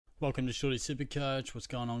Welcome to Shorty's SuperCoach. What's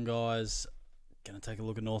going on, guys? Going to take a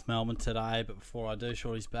look at North Melbourne today, but before I do,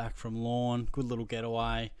 Shorty's back from lawn. Good little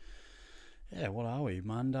getaway. Yeah, what are we?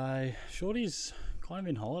 Monday. Shorty's kind of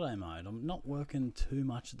in holiday mode. I'm not working too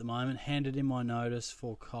much at the moment. Handed in my notice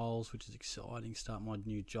for Coles, which is exciting. Start my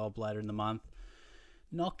new job later in the month.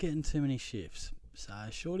 Not getting too many shifts. So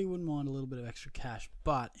Shorty wouldn't mind a little bit of extra cash.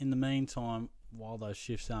 But in the meantime, while those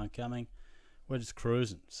shifts aren't coming, we're just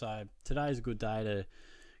cruising. So today's a good day to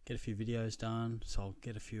get a few videos done, so I'll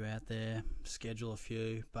get a few out there, schedule a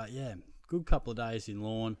few. But yeah, good couple of days in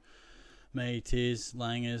lawn. Me, Tiz,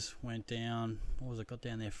 Langers went down. Got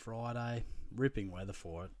down there Friday. Ripping weather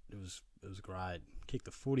for it. It was great. Kicked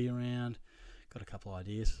the footy around. Got a couple of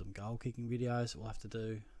ideas for some goal kicking videos that we'll have to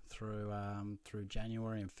do through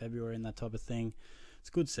January and February and that type of thing. It's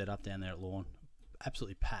a good setup down there at lawn.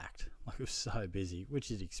 Absolutely packed. Like, it was so busy, which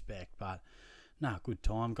you'd expect, but no, good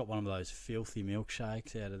time. Got one of those filthy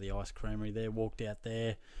milkshakes out of the ice creamery there. Walked out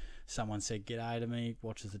there. Someone said g'day to me,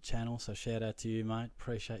 watches the channel, so shout out to you, mate.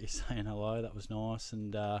 Appreciate you saying hello. That was nice.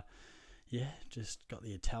 And yeah, just got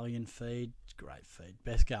the Italian feed. Great feed.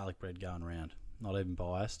 Best garlic bread going around. Not even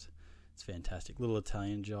biased. It's fantastic. Little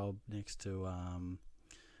Italian job next to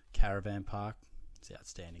Caravan Park. It's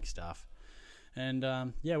outstanding stuff. And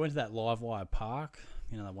yeah, went to that live wire park.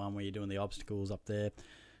 You know, the one where you're doing the obstacles up there.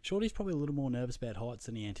 Shorty's probably a little more nervous about heights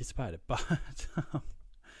than he anticipated, but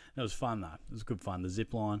it was fun though. It was good fun. The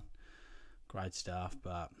zip line, great stuff.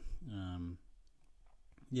 But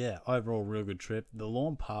yeah, overall, real good trip. The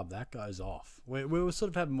lawn pub, that goes off. We were sort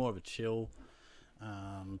of having more of a chill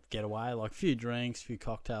getaway, like a few drinks, a few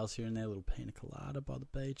cocktails here and there, a little pina colada by the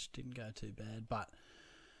beach. Didn't go too bad, but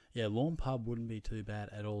yeah, lawn pub wouldn't be too bad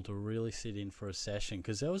at all to really sit in for a session,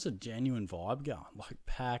 because there was a genuine vibe going, like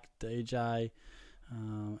packed DJ.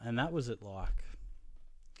 And that was at like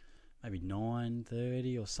maybe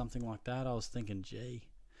 9:30 or something like that. I was thinking, gee,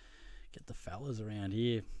 get the fellas around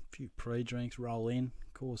here, a few pre-drinks, roll in,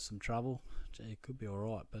 cause some trouble. Gee, it could be all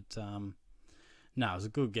right. But no, it was a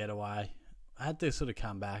good getaway. I had to sort of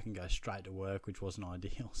come back and go straight to work, which wasn't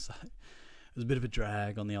ideal. So it was a bit of a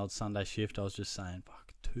drag on the old Sunday shift. I was just saying,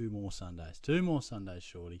 fuck, two more Sundays,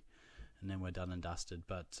 Shorty, and then we're done and dusted.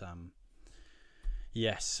 But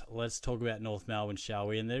yes, let's talk about North Melbourne, shall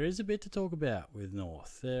we? And there is a bit to talk about with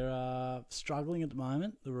North. They're struggling at the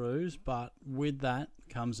moment, the Roos, but with that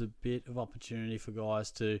comes a bit of opportunity for guys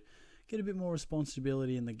to get a bit more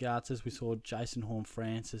responsibility in the guts. As we saw, Jason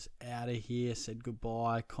Horne-Francis out of here, said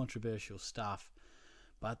goodbye, controversial stuff,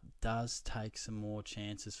 but does take some more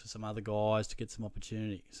chances for some other guys to get some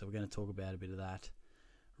opportunity. So we're going to talk about a bit of that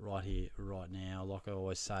right here, right now. Like I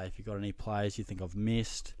always say, if you've got any players you think I've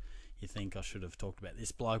missed, you think I should have talked about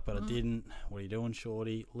this bloke, but I didn't. What are you doing,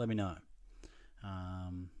 Shorty? Let me know.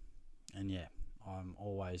 And yeah, I'm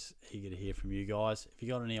always eager to hear from you guys. If you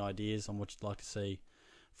got any ideas on what you'd like to see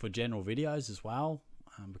for general videos as well,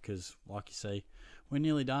 because like you see, we're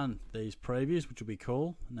nearly done these previews, which will be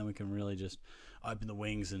cool, and then we can really just open the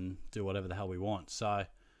wings and do whatever the hell we want. So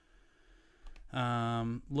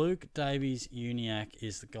Luke Davies-Uniacke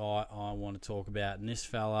is the guy I want to talk about, and this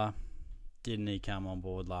fella, didn't he come on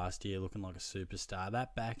board last year looking like a superstar?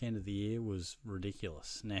 That back end of the year was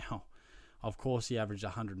ridiculous. Now, of course, he averaged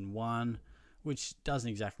 101, which doesn't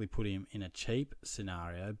exactly put him in a cheap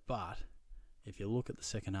scenario, but if you look at the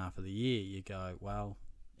second half of the year, you go, well,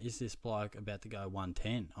 is this bloke about to go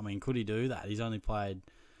 110? I mean, could he do that? He's only played,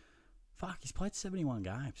 he's played 71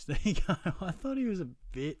 games. There you go. I thought he was a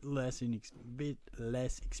bit less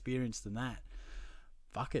experienced than that.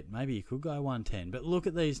 Fuck it, maybe you could go 110. But look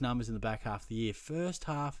at these numbers in the back half of the year. First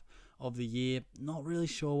half of the year, not really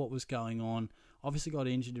sure what was going on. Obviously got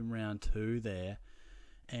injured in round 2 there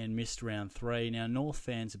and missed round 3. Now, North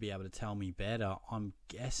fans will be able to tell me better. I'm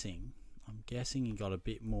guessing he got a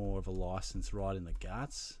bit more of a license right in the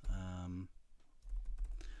guts.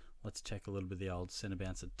 Let's check a little bit of the old centre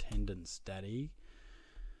bounce attendance daddy.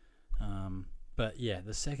 But yeah,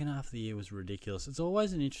 the second half of the year was ridiculous. It's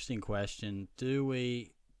always an interesting question. Do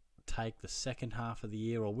we take the second half of the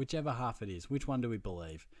year, or whichever half it is? Which one do we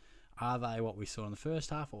believe? Are they what we saw in the first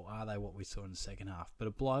half, or are they what we saw in the second half? But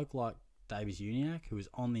a bloke like Davies-Uniacke, who is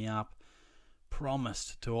on the up,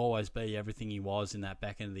 promised to always be everything he was in that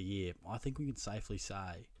back end of the year. I think we can safely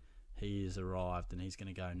say he has arrived and he's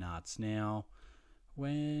going to go nuts. Now,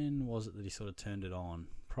 when was it that he sort of turned it on?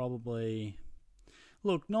 Probably,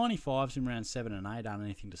 look, 95s in round 7 and 8 aren't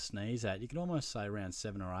anything to sneeze at. You could almost say round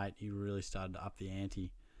 7 or 8 he really started to up the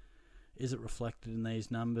ante. Is it reflected in these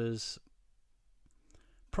numbers?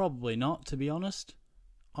 Probably not, to be honest.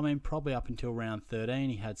 I mean, probably up until round 13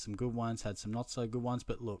 he had some good ones, had some not so good ones,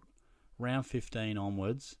 but look, round 15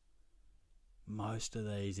 onwards, most of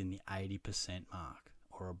these in the 80% mark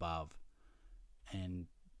or above. And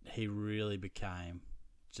he really became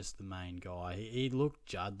just the main guy. He looked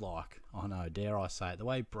Judd-like. I know, dare I say it. The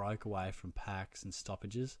way he broke away from packs and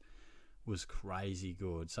stoppages was crazy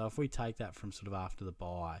good. So if we take that from sort of after the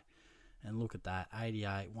bye and look at that,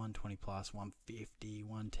 88, 120 plus, 150,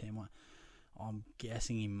 110, I'm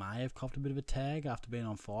guessing he may have copped a bit of a tag after being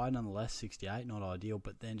on fire. Nonetheless, 68, not ideal,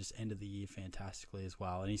 but then just ended the year fantastically as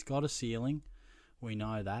well. And he's got a ceiling. We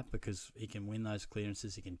know that because he can win those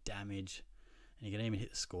clearances, he can damage, and he can even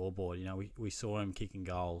hit the scoreboard. You know, we saw him kicking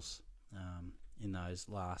goals in those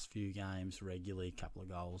last few games regularly, a couple of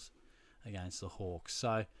goals against the Hawks.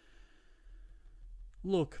 So,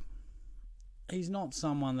 look, he's not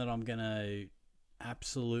someone that I'm going to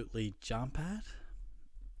absolutely jump at,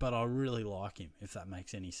 but I really like him, if that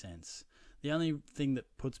makes any sense. The only thing that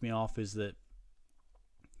puts me off is that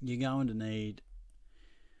you're going to need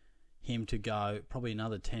him to go probably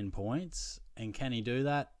another 10 points. And can he do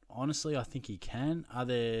that? Honestly, I think he can. Are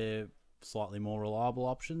there slightly more reliable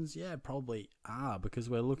options? Yeah, probably are, because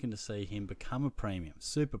we're looking to see him become a premium,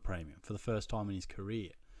 super premium, for the first time in his career.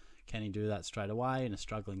 Can he do that straight away in a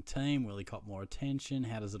struggling team? Will he cop more attention?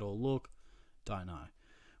 How does it all look? Don't know.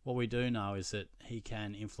 What we do know is that he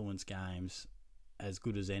can influence games as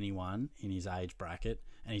good as anyone in his age bracket,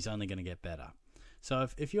 and he's only going to get better. So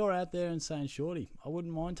if you're out there and saying, Shorty, I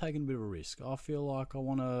wouldn't mind taking a bit of a risk. I feel like I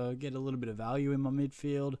want to get a little bit of value in my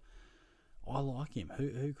midfield. I like him.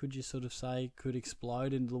 Who could you sort of say could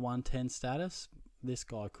explode into the 110 status? This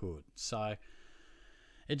guy could. So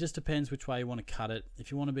it just depends which way you want to cut it.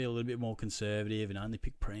 If you want to be a little bit more conservative and only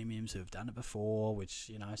pick premiums who have done it before, which,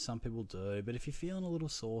 you know, some people do. But if you're feeling a little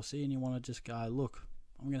saucy and you want to just go, look,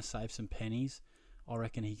 I'm going to save some pennies, I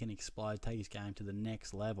reckon he can explode, take his game to the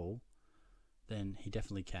next level, then he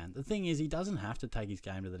definitely can. The thing is, he doesn't have to take his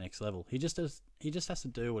game to the next level. He just has to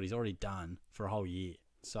do what he's already done for a whole year.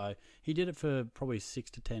 So he did it for probably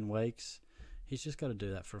 6 to 10 weeks. He's just got to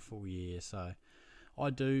do that for a full year. So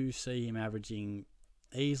I do see him averaging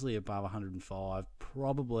easily above 105,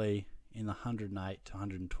 probably in the 108 to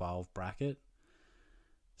 112 bracket.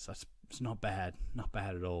 So it's not bad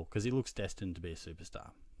at all, because he looks destined to be a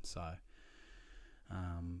superstar. So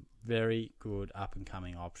very good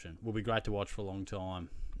up-and-coming option. Will be great to watch for a long time.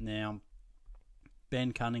 Now,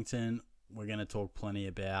 Ben Cunnington, we're going to talk plenty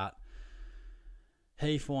about.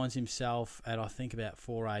 He finds himself at, I think, about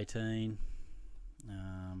 418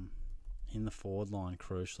 in the forward line,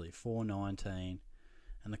 crucially, 419.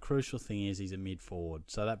 And the crucial thing is he's a mid-forward,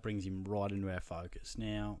 so that brings him right into our focus.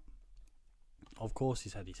 Now, of course,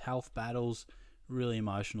 he's had his health battles, really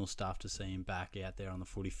emotional stuff to see him back out there on the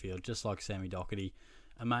footy field, just like Sammy Doherty.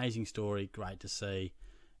 Amazing story, great to see.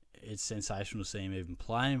 It's sensational to see him even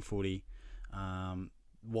playing footy.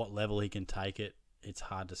 What level he can take it, it's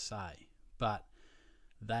hard to say. But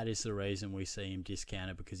that is the reason we see him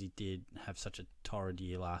discounted, because he did have such a torrid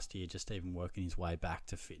year last year, just even working his way back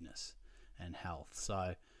to fitness and health.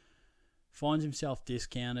 So finds himself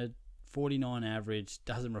discounted. 49 average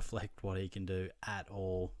doesn't reflect what he can do at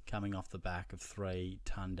all, coming off the back of 3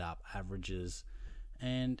 tonned up averages.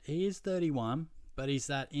 And he is 31, but he's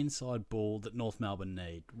that inside bull that North Melbourne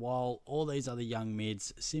need. While all these other young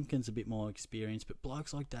mids, Simpkins a bit more experienced, but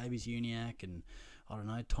blokes like Davies-Uniacke and, I don't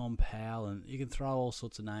know, Tom Powell, and you can throw all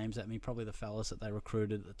sorts of names at me, probably the fellas that they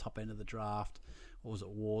recruited at the top end of the draft. What was it,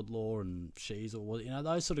 Wardlaw and Sheasel? You know,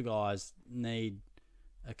 those sort of guys need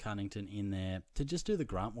a Cunnington in there to just do the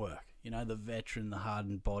grunt work. You know, the veteran, the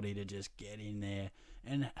hardened body to just get in there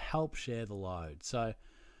and help share the load. So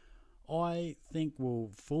I think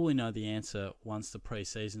we'll fully know the answer once the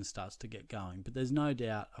pre-season starts to get going. But there's no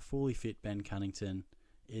doubt a fully fit Ben Cunnington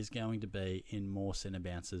is going to be in more centre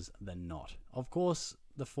bounces than not. Of course,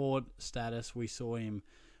 the forward status, we saw him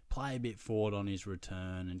play a bit forward on his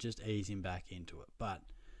return and just ease him back into it. But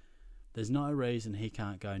there's no reason he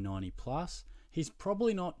can't go 90 plus. He's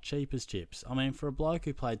probably not cheap as chips. I mean, for a bloke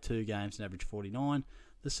who played 2 games and averaged 49,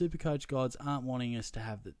 the SuperCoach gods aren't wanting us to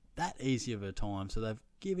have that easy of a time, so they've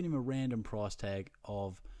given him a random price tag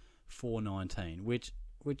of $4.19, which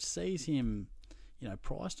sees him, you know,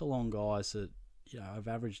 priced along guys that, you know, have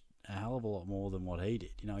averaged a hell of a lot more than what he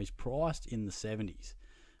did. You know, he's priced in the 70s,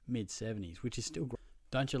 mid-70s, which is still great.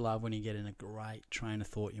 Don't you love when you get in a great train of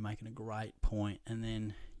thought, you're making a great point, and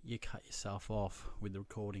then you cut yourself off with the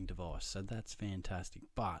recording device? So that's fantastic.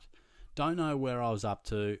 But don't know where I was up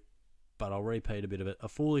to, but I'll repeat a bit of it. A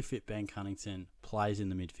fully fit Ben Cunnington plays in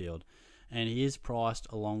the midfield, and he is priced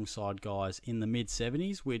alongside guys in the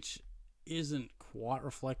mid-70s, which isn't quite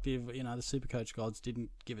reflective. You know, the SuperCoach gods didn't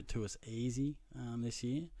give it to us easy this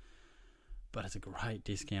year. but it's a great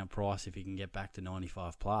discount price if you can get back to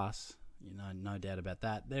 95 plus. No doubt about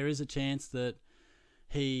that. There is a chance that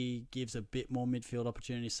he gives a bit more midfield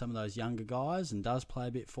opportunity to some of those younger guys and does play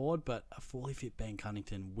a bit forward, but a fully fit Ben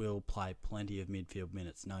Cunnington will play plenty of midfield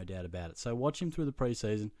minutes, no doubt about it. So watch him through the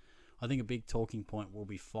preseason. I think a big talking point will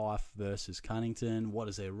be Fife versus Cunnington. What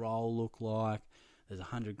does their role look like? There's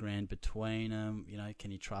 $100,000 between them.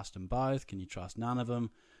 Can you trust them both? Can you trust none of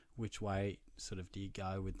them? Which way sort of do you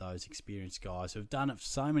go with those experienced guys who have done it for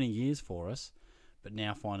so many years for us, but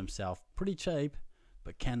now find themselves pretty cheap?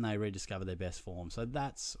 But can they rediscover their best form? So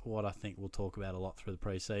that's what I think we'll talk about a lot through the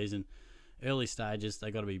pre-season. Early stages,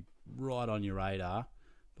 they've got to be right on your radar,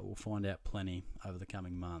 but we'll find out plenty over the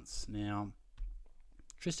coming months. Now,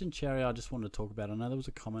 Tristan Xerri, I just wanted to talk about. I know there was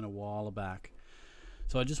a comment a while back,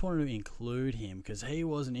 so I just wanted to include him because he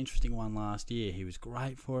was an interesting one last year. He was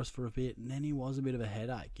great for us for a bit, and then he was a bit of a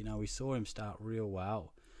headache. We saw him start real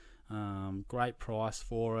well. Great price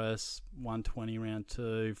for us, 120 round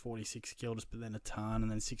 2, 46 killed us, but then a ton, and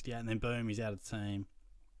then 68, and then boom, he's out of the team.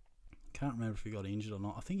 Can't remember if he got injured or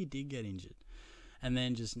not. I think he did get injured, and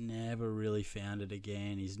then just never really found it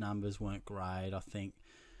again. His numbers weren't great. I think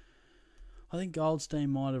Goldstein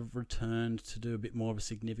might have returned to do a bit more of a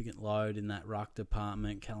significant load in that ruck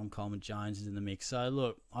department. Callum Coleman-Jones is in the mix. So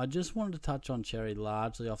look, I just wanted to touch on Xerri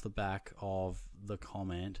largely off the back of the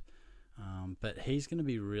comment. But he's going to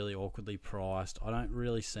be really awkwardly priced. I don't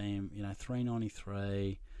really see him,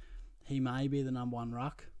 $3.93. He may be the number one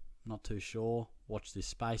ruck. Not too sure. Watch this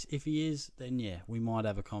space. If he is, then yeah, we might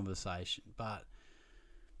have a conversation. But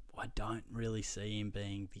I don't really see him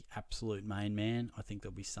being the absolute main man. I think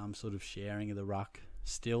there'll be some sort of sharing of the ruck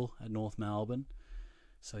still at North Melbourne.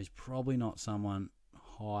 So he's probably not someone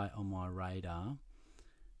high on my radar.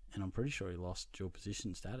 And I'm pretty sure he lost dual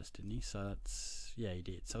position status, didn't he? So yeah, he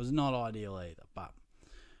did. So it's not ideal either. But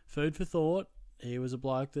food for thought. He was a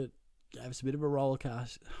bloke that gave us a bit of a roller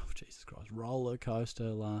coaster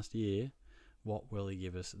last year. What will he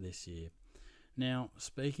give us this year? Now,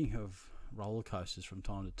 speaking of roller coasters from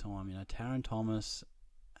time to time, Tarryn Thomas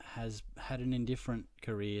has had an indifferent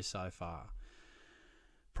career so far.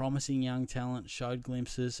 Promising young talent, showed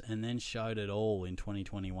glimpses, and then showed it all in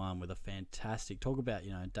 2021 with a fantastic... Talk about,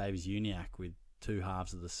 Davies-Uniacke with 2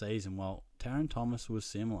 halves of the season. Well, Tarryn Thomas was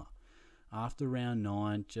similar. After round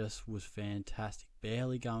 9, just was fantastic.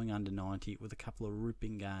 Barely going under 90 with a couple of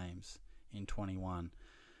ripping games in 21.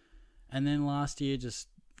 And then last year, just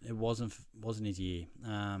it wasn't his year.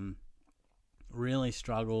 Really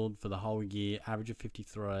struggled for the whole year. Average of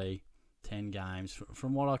 53, 10 games.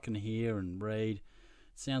 From what I can hear and read...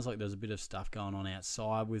 Sounds like there's a bit of stuff going on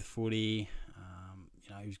outside with footy.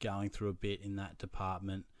 He was going through a bit in that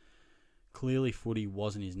department. Clearly, footy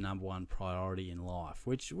wasn't his number one priority in life,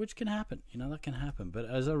 which can happen. That can happen. But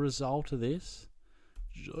as a result of this,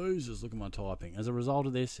 Jesus, look at my typing. As a result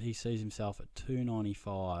of this, he sees himself at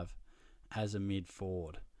 295 as a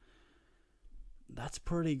mid-forward. That's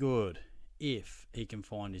pretty good if he can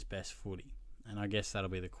find his best footy. And I guess that'll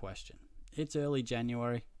be the question. It's early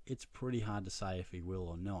January. It's pretty hard to say if he will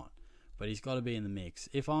or not. But he's got to be in the mix.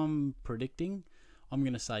 If I'm predicting, I'm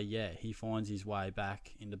going to say, yeah, he finds his way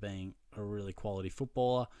back into being a really quality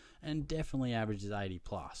footballer and definitely averages 80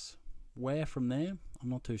 plus. Where from there? I'm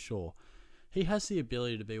not too sure. He has the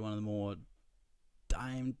ability to be one of the more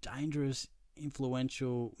dangerous,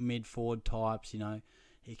 influential mid-forward types.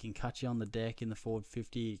 He can cut you on the deck in the forward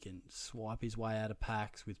 50. He can swipe his way out of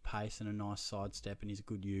packs with pace and a nice sidestep, and he's a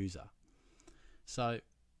good user. So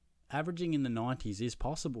averaging in the 90s is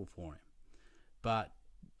possible for him, but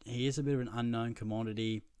he is a bit of an unknown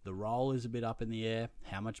commodity. The role is a bit up in the air.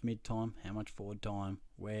 How much mid time? How much forward time?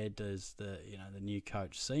 Where does the new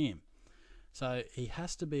coach see him? So he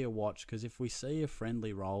has to be a watch, because if we see a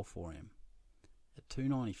friendly role for him at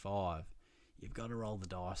 295, you've got to roll the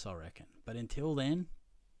dice, I reckon. But until then,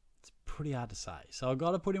 it's pretty hard to say. So I've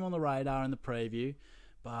got to put him on the radar in the preview,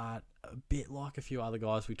 but a bit like a few other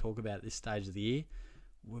guys we talk about at this stage of the year,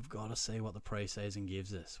 we've got to see what the preseason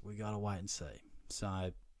gives us. We've got to wait and see.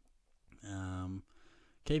 So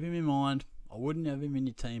keep him in mind. I wouldn't have him in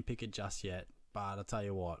your team picker just yet, but I'll tell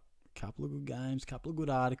you what, a couple of good games, couple of good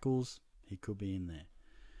articles, he could be in there.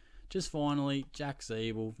 Just finally, Jack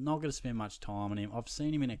Ziebell, not going to spend much time on him. I've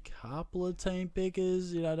seen him in a couple of team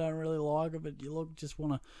pickers. Don't really like it, but just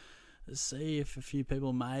want to see if a few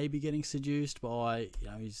people may be getting seduced by, he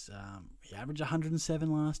averaged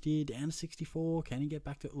 107 last year, down to 64. Can he get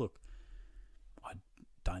back to it? Look, I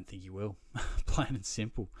don't think he will, plain and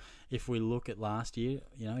simple. If we look at last year,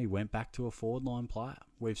 he went back to a forward line player.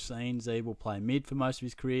 We've seen Ziebell play mid for most of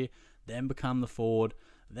his career, then become the forward,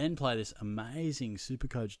 Then play this amazing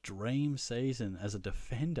SuperCoach dream season as a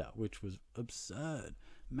defender, which was absurd.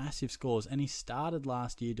 Massive scores. And he started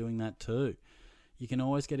last year doing that too. You can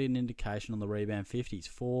always get an indication on the rebound 50s.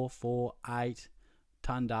 4, 4, 8,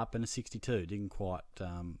 turned up, and a 62. Didn't quite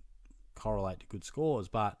correlate to good scores.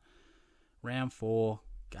 But round 4,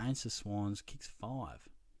 against the Swans, kicks 5.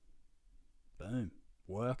 Boom.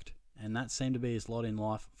 Worked. And that seemed to be his lot in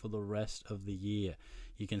life for the rest of the year.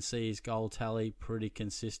 You can see his goal tally pretty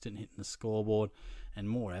consistent, hitting the scoreboard, and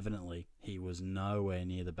more evidently, he was nowhere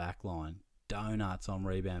near the back line. Donuts on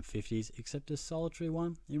rebound 50s, except a solitary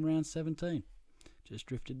one in round 17. Just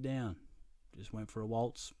drifted down. Just went for a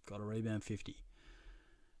waltz, got a rebound 50.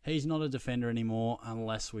 He's not a defender anymore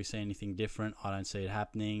unless we see anything different. I don't see it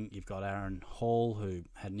happening. You've got Aaron Hall, who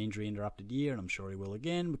had an injury-interrupted year, and I'm sure he will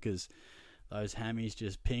again because those hammies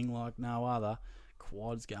just ping like no other.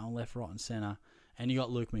 Quads going left, right, and centre. And you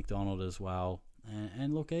got Luke McDonald as well.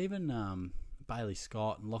 And look, even Bailey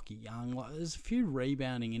Scott and Lockie Young, there's a few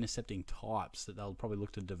rebounding, intercepting types that they'll probably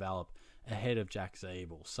look to develop ahead of Jack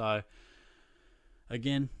Ziebell. So,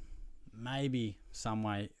 again, maybe some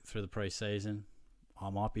way through the pre-season, I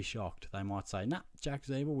might be shocked. They might say, nah, Jack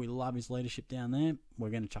Ziebell, we love his leadership down there. We're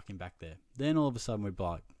going to chuck him back there. Then all of a sudden we'd be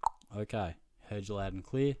like, okay, heard you loud and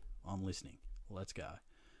clear. I'm listening. Let's go.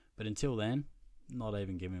 But until then, not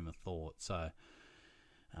even giving him a thought. So,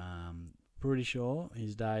 pretty sure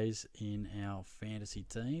his days in our fantasy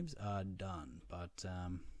teams are done. But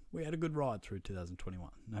we had a good ride through 2021.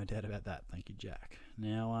 No doubt about that. Thank you, Jack.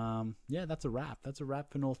 Now, yeah, that's a wrap. That's a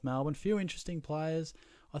wrap for North Melbourne. Few interesting players.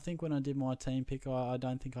 I think when I did my team pick, I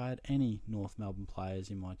don't think I had any North Melbourne players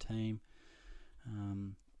in my team.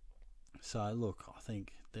 So, look, I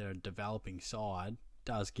think they're a developing side.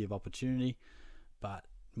 Does give opportunity, but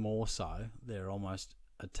more so, they're almost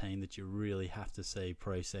a team that you really have to see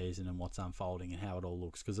pre-season and what's unfolding and how it all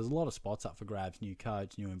looks, because there's a lot of spots up for grabs, new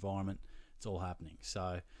coach, new environment, it's all happening.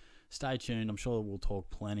 So stay tuned. I'm sure we'll talk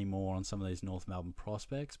plenty more on some of these North Melbourne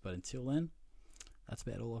prospects, but until then, that's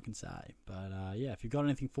about all I can say. But yeah, if you've got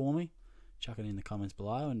anything for me, chuck it in the comments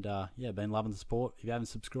below. And yeah, been loving the support. If you haven't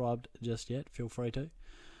subscribed just yet, feel free to.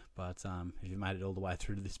 But if you made it all the way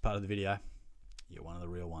through to this part of the video, you're one of the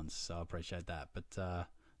real ones, so I appreciate that. But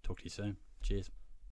talk to you soon. Cheers.